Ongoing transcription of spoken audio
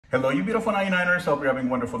Hello, you beautiful 99ers. Hope you're having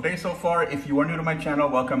a wonderful day so far. If you are new to my channel,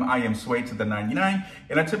 welcome. I am Sway to the 99,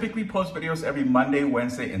 and I typically post videos every Monday,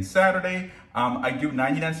 Wednesday, and Saturday. I do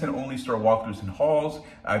 99-cent only store walkthroughs and hauls,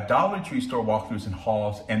 Dollar Tree store walkthroughs and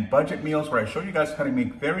hauls, and budget meals where I show you guys how to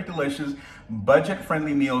make very delicious,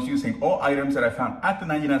 budget-friendly meals using all items that I found at the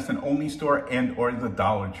 99-cent only store and or the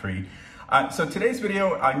Dollar Tree. So today's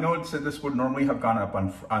video, I know it said this would normally have gone up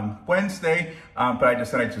on Wednesday, but I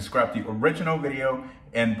decided to scrap the original video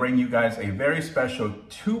and bring you guys a very special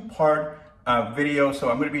two-part video. So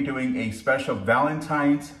I'm going to be doing a special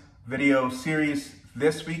Valentine's video series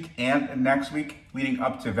this week and next week leading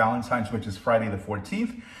up to Valentine's, which is Friday the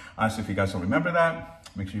 14th. So if you guys don't remember that,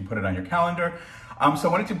 make sure you put it on your calendar. So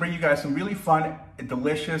I wanted to bring you guys some really fun,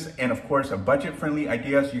 delicious, and of course, budget-friendly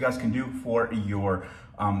ideas you guys can do for your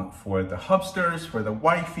for the hubsters, for the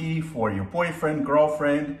wifey, for your boyfriend,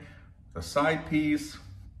 girlfriend, the side piece,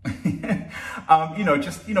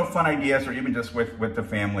 just fun ideas, or even just with the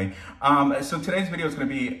family. So today's video is going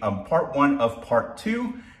to be part one of part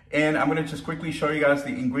two. And I'm going to just quickly show you guys the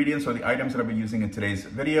ingredients or the items that I'll be using in today's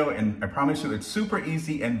video. And I promise you it's super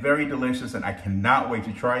easy and very delicious, and I cannot wait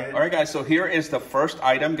to try it. All right, guys, so here is the first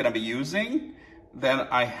item I'm going to be using. Then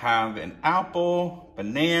I have an apple,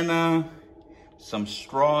 banana, some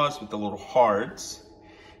straws with the little hearts.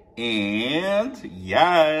 And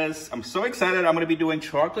yes, I'm so excited. I'm going to be doing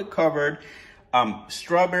chocolate covered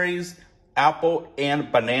strawberries, apple,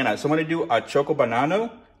 and banana. So I'm going to do a choco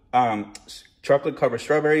banano, chocolate covered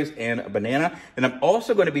strawberries and a banana. And I'm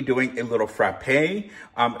also going to be doing a little frappe.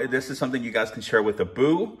 This is something you guys can share with a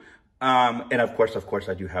boo. And of course,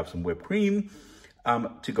 I do have some whipped cream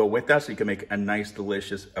to go with that, so you can make a nice,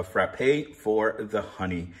 delicious frappe for the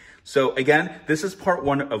honey. So again, this is part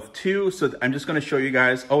one of two. So I'm just going to show you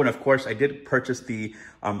guys. Oh, and of course, I did purchase the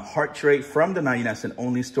heart tray from the 99-cent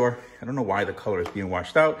only store. I don't know why the color is being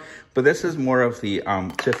washed out, but this is more of the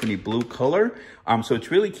Tiffany blue color. So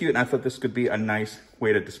it's really cute, and I thought this could be a nice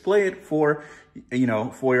way to display it for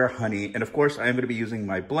your honey. And of course, I am going to be using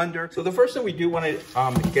my blender. So the first thing we do want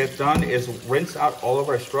to get done is rinse out all of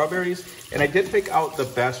our strawberries. And I did pick out the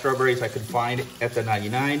best strawberries I could find at the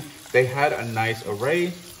 99. They had a nice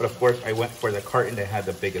array, but of course I went for the carton that had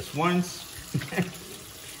the biggest ones.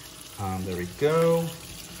 There we go.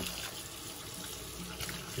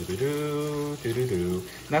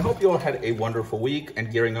 And I hope you all had a wonderful week and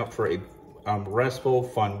gearing up for a restful,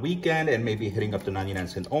 fun weekend, and maybe hitting up the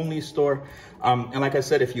 99-cent only store. And like I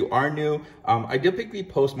said, if you are new, I typically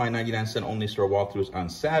post my 99-cent only store walkthroughs on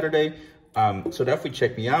Saturday. So definitely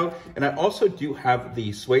check me out. And I also do have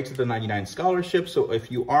the Sway to the 99 scholarship. So if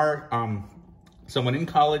you are someone in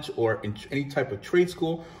college or in any type of trade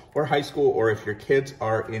school or high school, or if your kids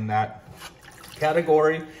are in that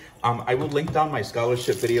category, I will link down my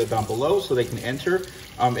scholarship video down below so they can enter.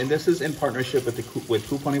 And this is in partnership with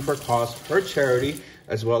Couponing for Cause, for charity,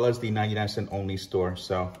 as well as the 99-cent only store.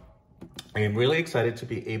 So I am really excited to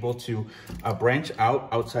be able to branch out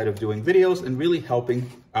outside of doing videos and really helping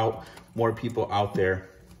out more people out there.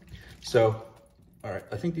 So, all right,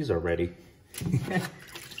 I think these are ready. There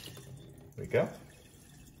we go.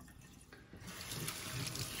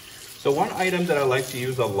 So one item that I like to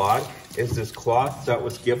use a lot is this cloth that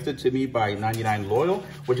was gifted to me by 99 Loyal,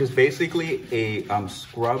 which is basically a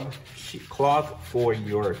scrub cloth for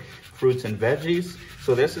your fruits and veggies.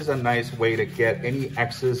 So this is a nice way to get any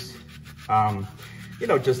excess,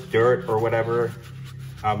 just dirt or whatever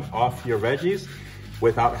off your veggies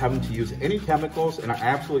without having to use any chemicals. And I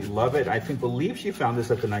absolutely love it. I believe she found this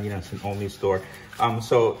at the 99-cent only store.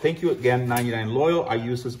 So thank you again, 99 Loyal. I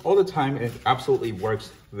use this all the time, and it absolutely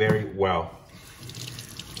works very well.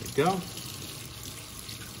 There we go.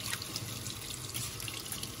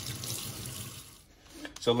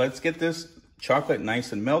 So let's get this chocolate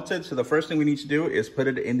nice and melted. So the first thing we need to do is put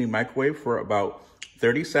it in the microwave for about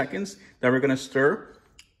 30 seconds. Then we're going to stir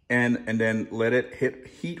and then let it hit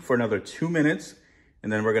heat for another 2 minutes.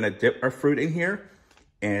 And then we're going to dip our fruit in here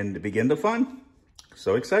and begin the fun.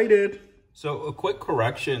 So excited. So a quick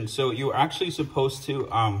correction. So you're actually supposed to,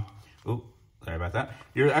 sorry about that.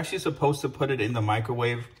 You're actually supposed to put it in the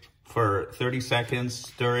microwave for 30 seconds,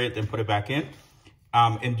 stir it, then put it back in.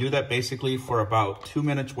 And do that basically for about 2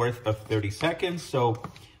 minutes worth of 30 seconds. So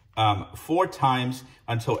 4 times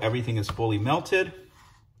until everything is fully melted.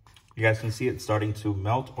 You guys can see it starting to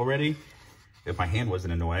melt already, if my hand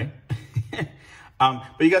wasn't in the way.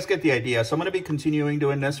 But you guys get the idea. So I'm going to be continuing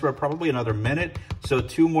doing this for probably another minute. So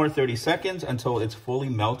 2 more 30 seconds until it's fully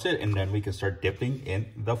melted, and then we can start dipping in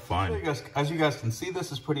the fun. So as you guys can see,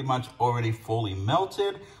 this is pretty much already fully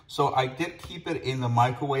melted. So I did keep it in the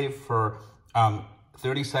microwave for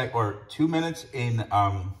 2 minutes in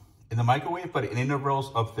the microwave, but in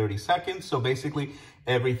intervals of 30 seconds. So basically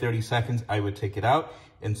every 30 seconds I would take it out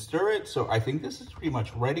and stir it. So I think this is pretty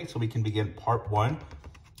much ready, so we can begin part 1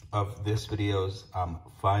 of this video's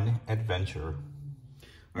fun adventure.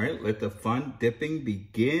 All right, let the fun dipping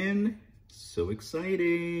begin. So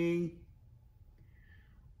exciting.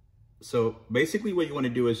 So basically what you want to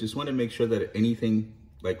do is just want to make sure that anything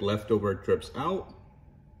like leftover drips out.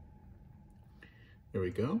 There we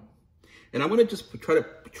go. And I'm going to just try to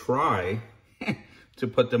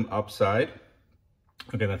put them upside.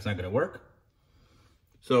 Okay, that's not going to work.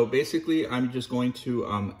 So basically I'm just going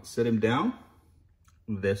to sit them down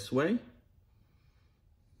this way.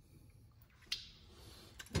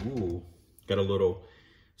 Ooh, got a little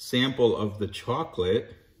sample of the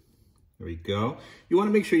chocolate. There we go. You want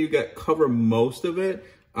to make sure you cover most of it,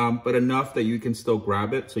 but enough that you can still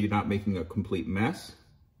grab it so you're not making a complete mess.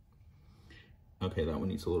 Okay, that one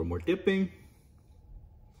needs a little more dipping.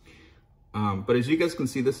 But as you guys can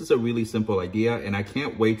see, this is a really simple idea, and I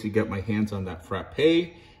can't wait to get my hands on that frappe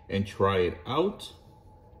and try it out.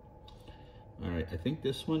 All right, I think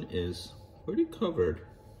this one is pretty covered.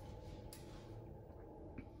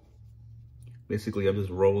 Basically, I'm just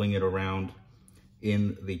rolling it around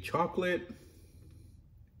in the chocolate.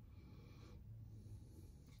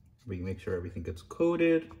 We make sure everything gets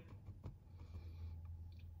coated.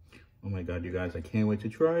 Oh my God, you guys, I can't wait to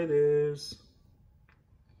try this.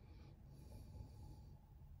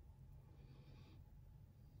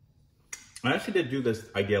 I actually did do this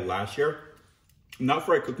idea last year, not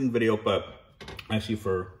for a cooking video, but actually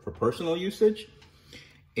for personal usage.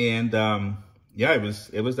 And yeah, it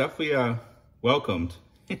was definitely welcomed.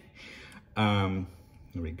 Here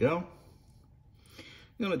we go.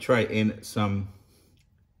 I'm gonna try in some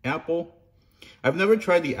apple. I've never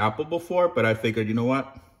tried the apple before, but I figured, you know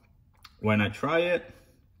what? Why not try it?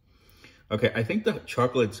 Okay, I think the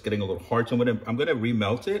chocolate's getting a little hard, so I'm gonna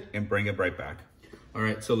remelt it and bring it right back. All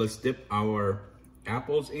right, so let's dip our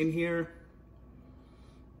apples in here.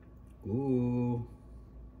 Ooh,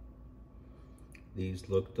 these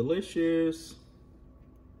look delicious.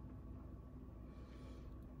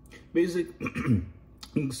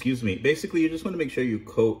 Excuse me. Basically, you just want to make sure you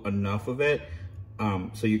coat enough of it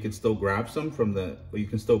so you can still grab some from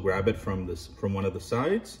from one of the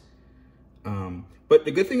sides. But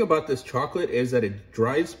the good thing about this chocolate is that it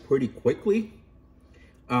dries pretty quickly.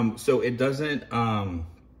 So it doesn't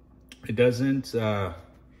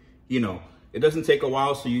take a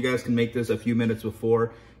while, so you guys can make this a few minutes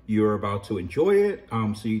before you're about to enjoy it.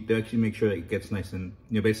 So you actually make sure that it gets nice and,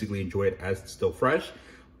 basically enjoy it as it's still fresh.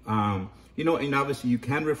 And obviously you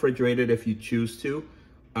can refrigerate it if you choose to.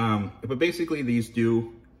 But basically these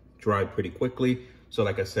do dry pretty quickly. So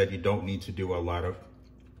like I said, you don't need to do a lot of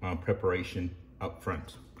preparation up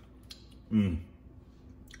front.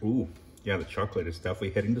 Ooh. Yeah, the chocolate is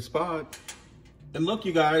definitely hitting the spot. And look,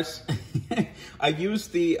 you guys, I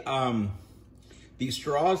used the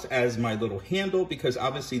straws as my little handle because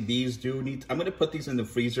obviously these I'm gonna put these in the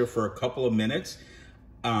freezer for a couple of minutes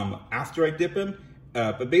after I dip them.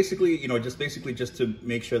 But basically, just to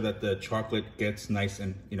make sure that the chocolate gets nice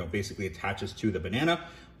and, basically attaches to the banana.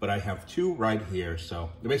 But I have 2 right here.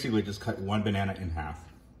 So basically just cut 1 banana in half.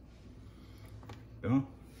 So,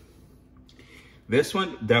 this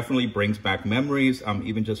one definitely brings back memories,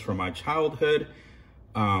 even just from my childhood,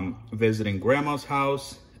 visiting grandma's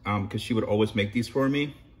house, because she would always make these for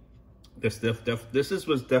me. This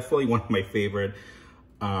was definitely one of my favorite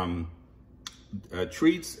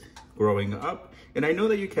treats growing up. And I know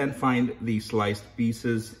that you can find the sliced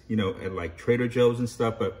pieces, at like Trader Joe's and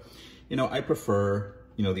stuff, but, I prefer,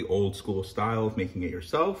 the old school style of making it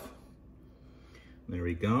yourself. There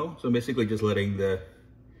we go. So basically just letting the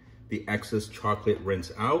excess chocolate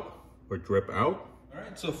rinse out or drip out. All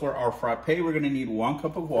right, so for our frappe, we're gonna need 1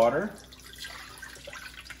 cup of water.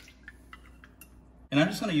 And I'm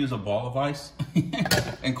just gonna use a ball of ice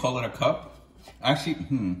and call it a cup. Actually,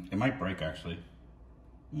 it might break actually.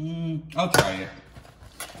 I'll try it.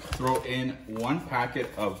 Throw in 1 packet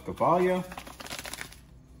of Gavalia,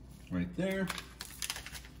 right there.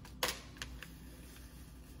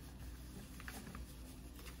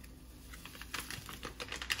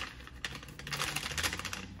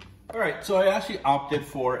 All right, so I actually opted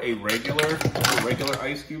for a regular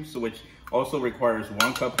ice cube, so which also requires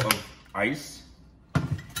 1 cup of ice.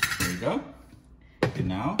 There we go. And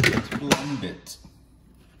now let's blend it.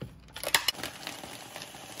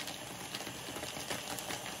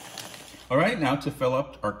 All right, now to fill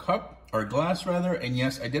up our glass rather, and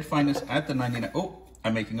yes, I did find this at the 99. Oh,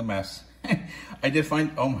 I'm making a mess. I did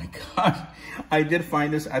find, oh my God, I did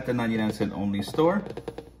find this at the 99-cent only store.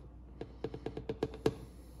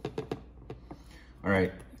 All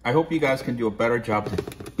right, I hope you guys can do a better job than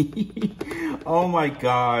me. Oh my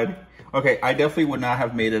God. Okay, I definitely would not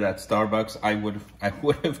have made it at Starbucks. I would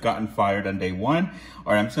have gotten fired on day one.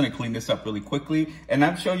 All right, I'm just gonna clean this up really quickly. And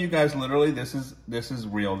I'm showing you guys literally, this is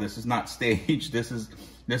real. This is not staged. This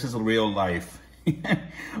is real life. All right,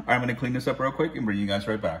 I'm gonna clean this up real quick and bring you guys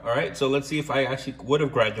right back. All right, so let's see if I actually would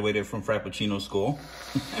have graduated from Frappuccino school.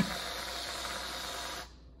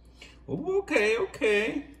 Okay,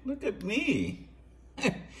 look at me.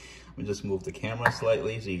 Let me just move the camera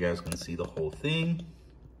slightly so you guys can see the whole thing.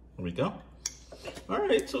 There we go. All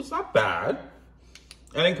right, so it's not bad.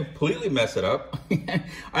 I didn't completely mess it up.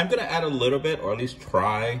 I'm gonna add a little bit, or at least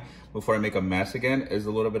try before I make a mess again, is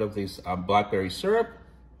a little bit of this blackberry syrup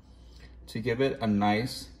to give it a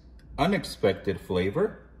nice, unexpected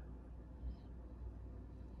flavor.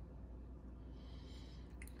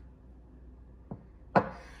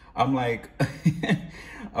 I'm like,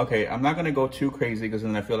 okay, I'm not gonna go too crazy because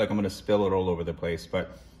then I feel like I'm gonna spill it all over the place,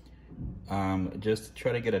 but just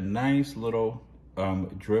try to get a nice little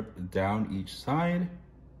drip down each side.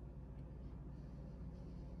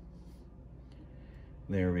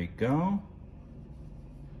 There we go.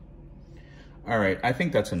 All right, I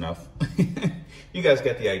think that's enough. You guys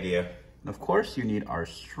get the idea. Of course, you need our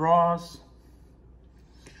straws.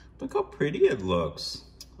 Look how pretty it looks.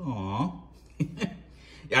 Aww.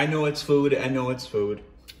 Yeah, I know it's food. I know it's food.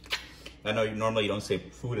 I know normally you don't say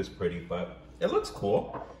food is pretty, but it looks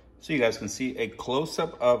cool. So you guys can see a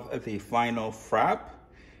close-up of the final frap.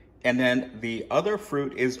 And then the other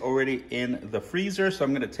fruit is already in the freezer, so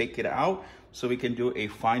I'm gonna take it out so we can do a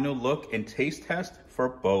final look and taste test for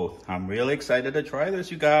both. I'm really excited to try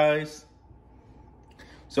this, you guys.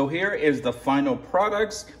 So here is the final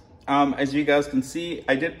products. As you guys can see,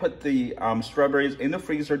 I did put the strawberries in the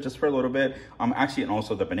freezer just for a little bit, actually, and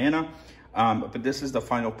also the banana. But this is the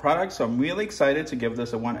final product, so I'm really excited to give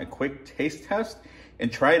this a quick taste test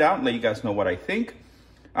and try it out and let you guys know what I think.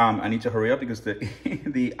 I need to hurry up because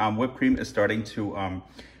the whipped cream is starting to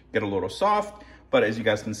get a little soft. But as you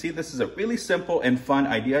guys can see, this is a really simple and fun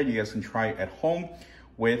idea. You guys can try it at home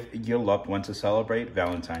with your loved one to celebrate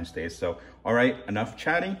Valentine's Day. So, all right, enough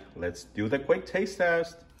chatting. Let's do the quick taste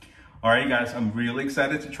test. All right, guys, I'm really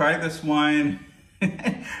excited to try this one.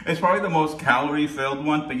 It's probably the most calorie-filled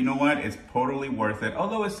one, but you know what? It's totally worth it.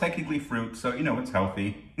 Although it's technically fruit, so you know it's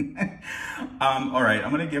healthy. All right,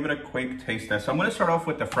 I'm gonna give it a quick taste test. So I'm gonna start off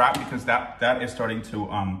with the frap because that is starting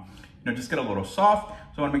to just get a little soft.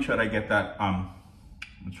 So I wanna make sure that I get that.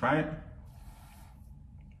 Let's try it.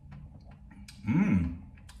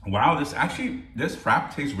 Wow, this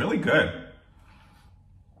frap tastes really good.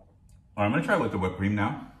 All right, I'm gonna try it with the whipped cream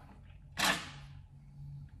now.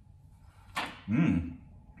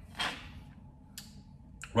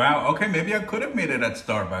 Wow, okay, maybe I could have made it at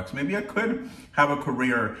Starbucks. Maybe I could have a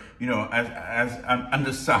career, you know, as on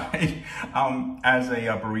the side, as a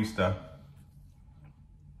barista.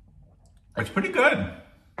 It's pretty good.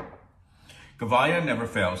 Cavalia never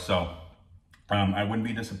fails, so I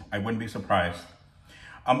wouldn't be surprised.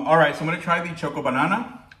 All right, so I'm gonna try the choco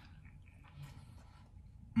banana.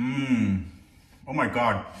 Oh my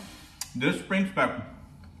God, this brings back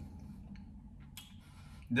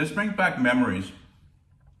memories.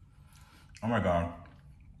 Oh my God.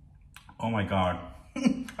 Oh my God.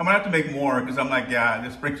 I'm gonna have to make more because I'm like, yeah,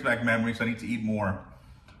 this brings back memories. So I need to eat more.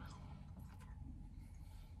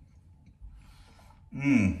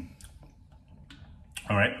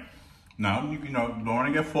 All right. Now, you know, don't want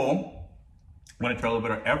to get full. I'm gonna try a little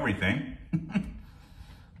bit of everything.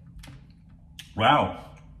 Wow.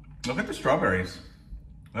 Look at the strawberries.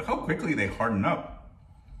 Look how quickly they harden up.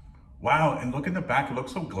 Wow, and look in the back, it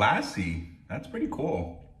looks so glassy. That's pretty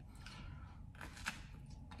cool.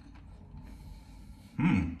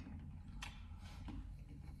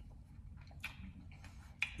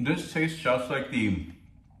 This tastes just like the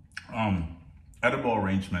edible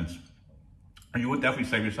arrangements. And you would definitely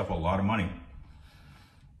save yourself a lot of money.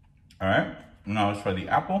 All right, now let's try the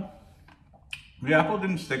apple. The apple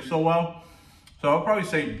didn't stick so well, so I'll probably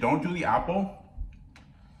say don't do the apple.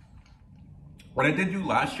 What I did do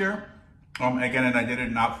last year, again, and I did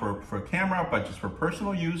it not for camera, but just for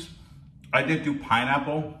personal use, I did do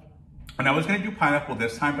pineapple. And I was gonna do pineapple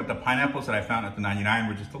this time, but the pineapples that I found at the 99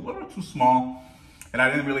 were just a little too small, and I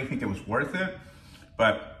didn't really think it was worth it.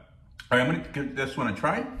 But all right, I'm gonna give this one a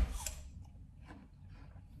try.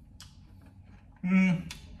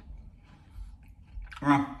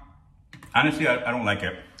 Honestly, I don't like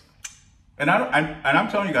it. And I'm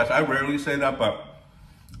telling you guys, I rarely say that, but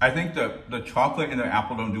I think the chocolate and the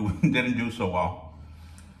apple didn't do so well.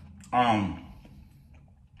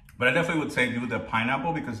 But I definitely would say do the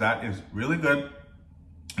pineapple because that is really good.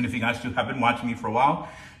 And if you guys have been watching me for a while,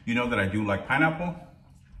 you know that I do like pineapple.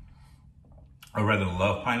 Or rather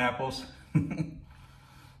love pineapples.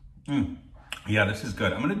 Yeah, this is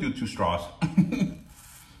good. I'm gonna do 2 straws.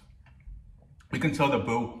 You can tell the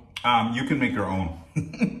boo, you can make your own.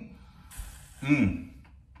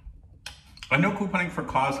 I know couponing for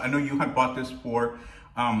cause. I know you had bought this for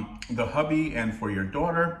the hubby and for your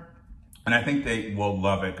daughter. And I think they will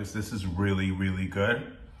love it because this is really, really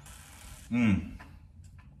good.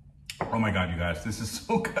 Oh my God, you guys, this is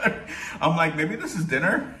so good. I'm like, maybe this is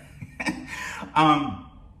dinner.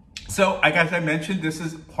 So as I mentioned, this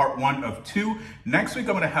is part 1 of 2. Next week,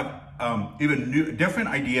 I'm gonna have even different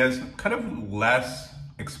ideas, kind of less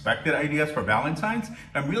expected ideas for Valentine's.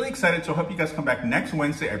 I'm really excited, so I hope you guys come back next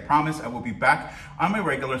Wednesday. I promise I will be back on my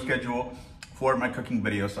regular schedule for my cooking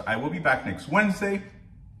videos. So I will be back next Wednesday.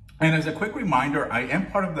 And as a quick reminder, I am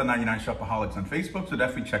part of the 99 Shopaholics on Facebook, so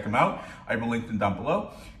definitely check them out. I will link them down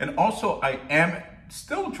below. And also, I am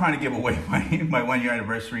still trying to give away my 1-year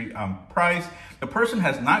anniversary prize. The person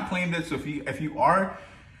has not claimed it, so if you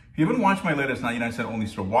haven't watched my latest 99 Cents Only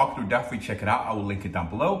Store walkthrough, definitely check it out. I will link it down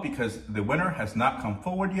below because the winner has not come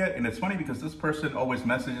forward yet. And it's funny because this person always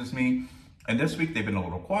messages me, and this week they've been a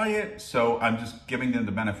little quiet, so I'm just giving them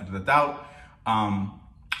the benefit of the doubt.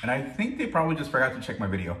 And I think they probably just forgot to check my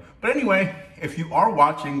video. But anyway, if you are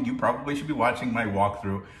watching, you probably should be watching my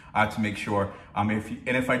walkthrough to make sure.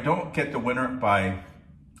 If I don't get the winner by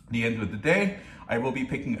the end of the day, I will be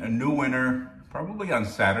picking a new winner probably on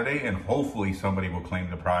Saturday, and hopefully somebody will claim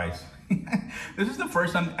the prize. This is the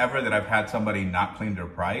first time ever that I've had somebody not claim their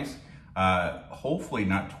prize. Hopefully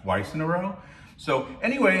not twice in a row. So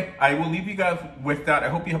anyway, I will leave you guys with that. I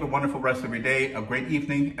hope you have a wonderful rest of your day, a great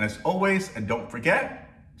evening, and as always, and don't forget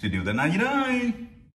to do the 99.